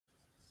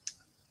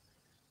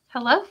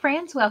Hello,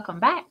 friends.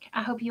 Welcome back.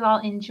 I hope you all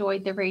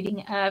enjoyed the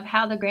reading of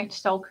How the Grinch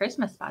Stole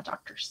Christmas by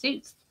Dr.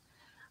 Seuss.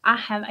 I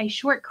have a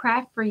short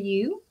craft for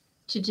you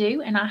to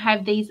do, and I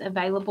have these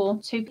available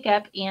to pick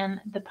up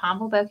in the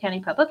Pineville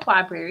County Public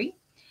Library.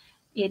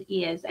 It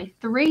is a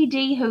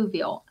 3D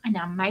Whoville, and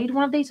I made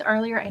one of these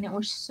earlier, and it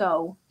was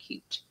so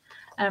cute.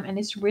 And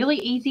it's really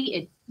easy.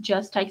 It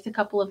just takes a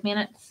couple of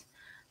minutes.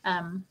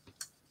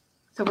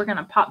 So we're going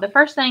to pop the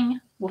first thing.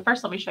 Well,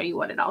 first let me show you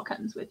what it all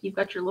comes with. You've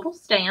got your little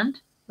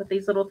stand with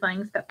these little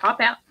things that pop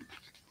out.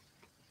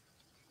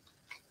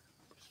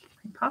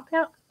 They pop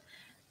out.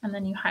 And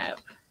then you have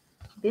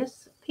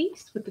this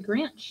piece with the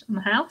Grinch in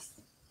the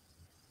house.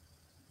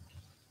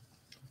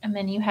 And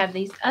then you have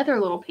these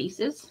other little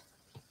pieces.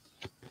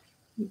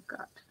 You've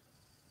got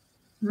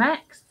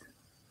Max,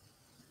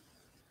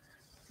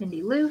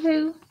 Cindy Lou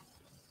Who,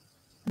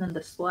 and then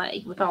the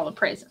sleigh with all the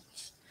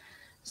presents.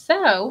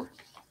 So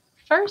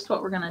first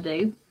what we're going to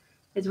do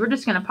is we're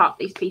just going to pop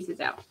these pieces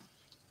out.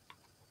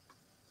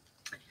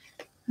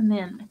 And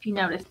then if you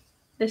notice,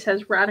 this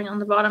has writing on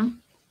the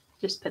bottom.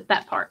 Just put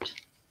that part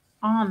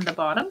on the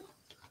bottom.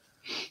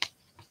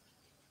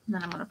 And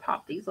then I'm going to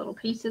pop these little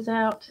pieces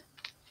out.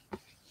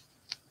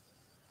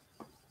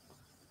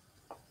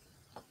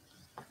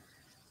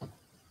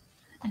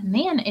 And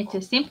then it's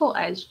as simple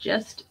as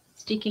just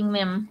sticking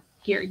them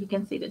here. You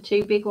can see the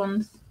two big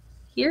ones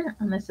here,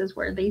 and this is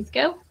where these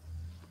go.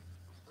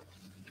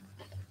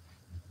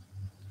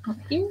 Up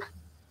here.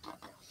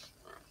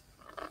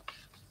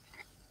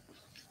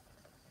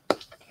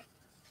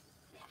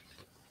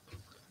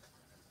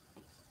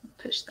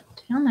 Push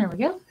that down. There we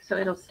go. So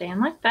it'll stand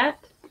like that.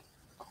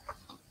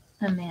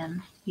 And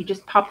then you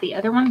just pop the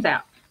other ones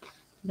out.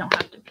 You don't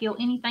have to peel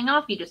anything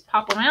off. You just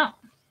pop them out.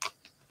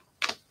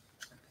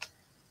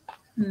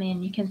 And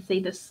then you can see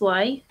the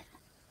sleigh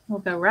will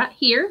go right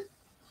here.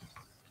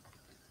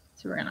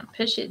 So we're going to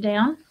push it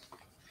down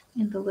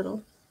in the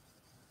little.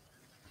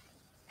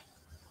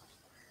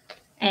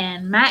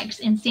 And Max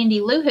and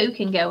Cindy Lou Who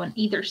can go in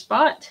either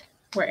spot,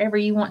 wherever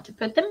you want to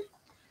put them.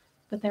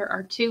 But there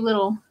are two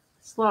little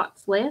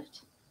slots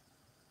left.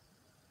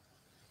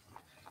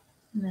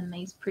 And then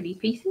these pretty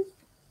pieces.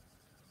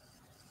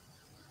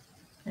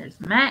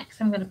 There's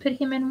Max. I'm going to put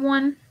him in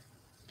one.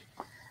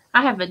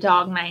 I have a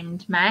dog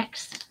named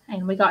Max,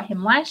 and we got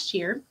him last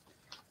year.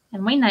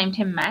 And we named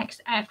him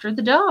Max after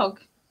the dog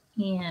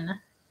in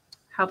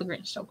How the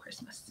Grinch Stole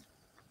Christmas.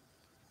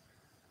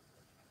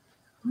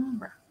 All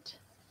right.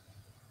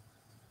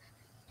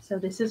 So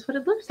this is what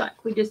it looks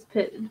like. We just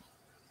put,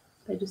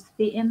 they just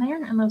fit in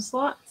there in those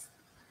slots.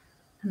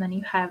 And then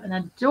you have an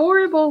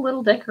adorable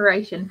little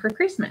decoration for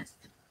Christmas.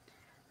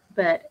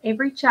 But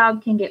every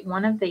child can get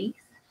one of these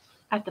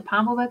at the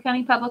Pineville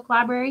County Public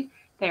Library.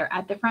 They're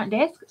at the front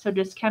desk, so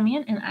just come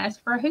in and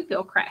ask for a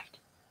Whoville Craft.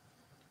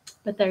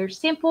 But they're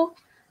simple,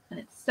 and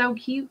it's so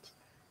cute.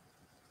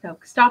 So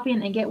stop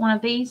in and get one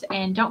of these.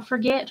 And don't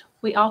forget,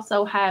 we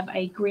also have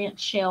a Grinch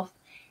shelf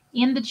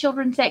in the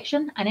children's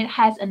section, and it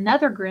has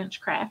another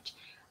Grinch craft.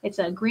 It's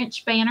a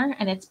Grinch banner,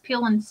 and it's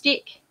peel and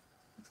stick.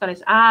 It's got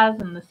his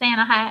eyes and the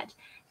Santa hat.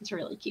 It's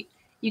really cute.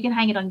 You can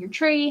hang it on your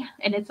tree,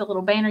 and it's a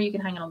little banner. You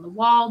can hang it on the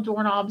wall,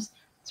 doorknobs.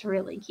 It's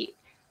really cute.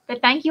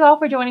 But thank you all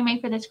for joining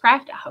me for this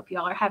craft. I hope you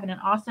all are having an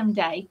awesome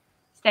day.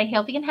 Stay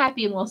healthy and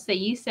happy, and we'll see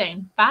you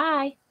soon.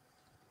 Bye.